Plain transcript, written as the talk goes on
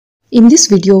In this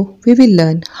video, we will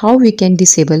learn how we can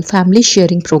disable family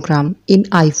sharing program in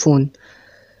iPhone.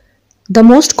 The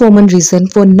most common reason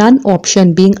for none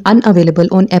option being unavailable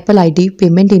on Apple ID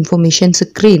payment information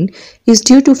screen is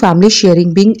due to family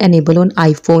sharing being enabled on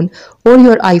iPhone or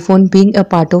your iPhone being a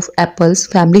part of Apple's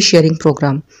family sharing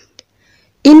program.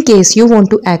 In case you want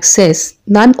to access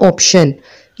none option,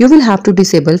 you will have to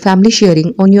disable family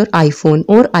sharing on your iPhone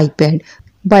or iPad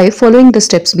by following the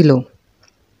steps below.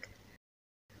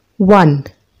 1.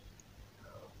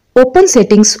 Open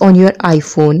settings on your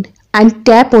iPhone and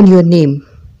tap on your name.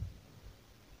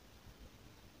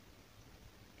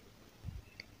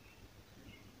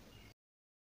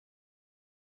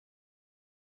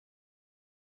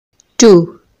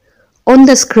 2. On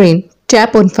the screen,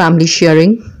 tap on family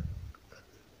sharing.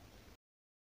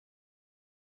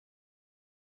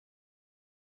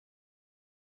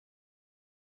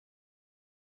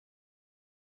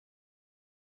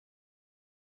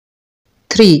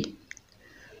 3.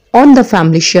 On the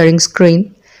family sharing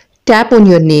screen, tap on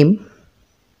your name.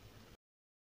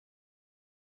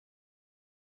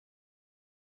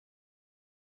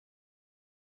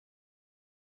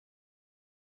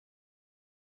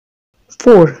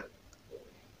 4.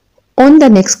 On the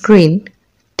next screen,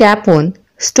 tap on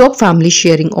Stop Family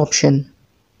Sharing option.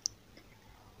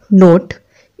 Note,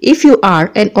 if you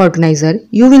are an organizer,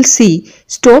 you will see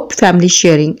Stop Family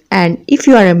Sharing, and if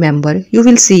you are a member, you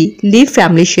will see Leave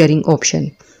Family Sharing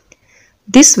option.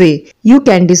 This way, you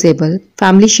can disable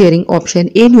family sharing option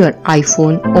in your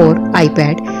iPhone or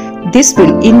iPad. This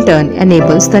will in turn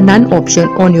enables the none option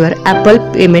on your Apple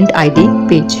Payment ID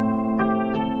page.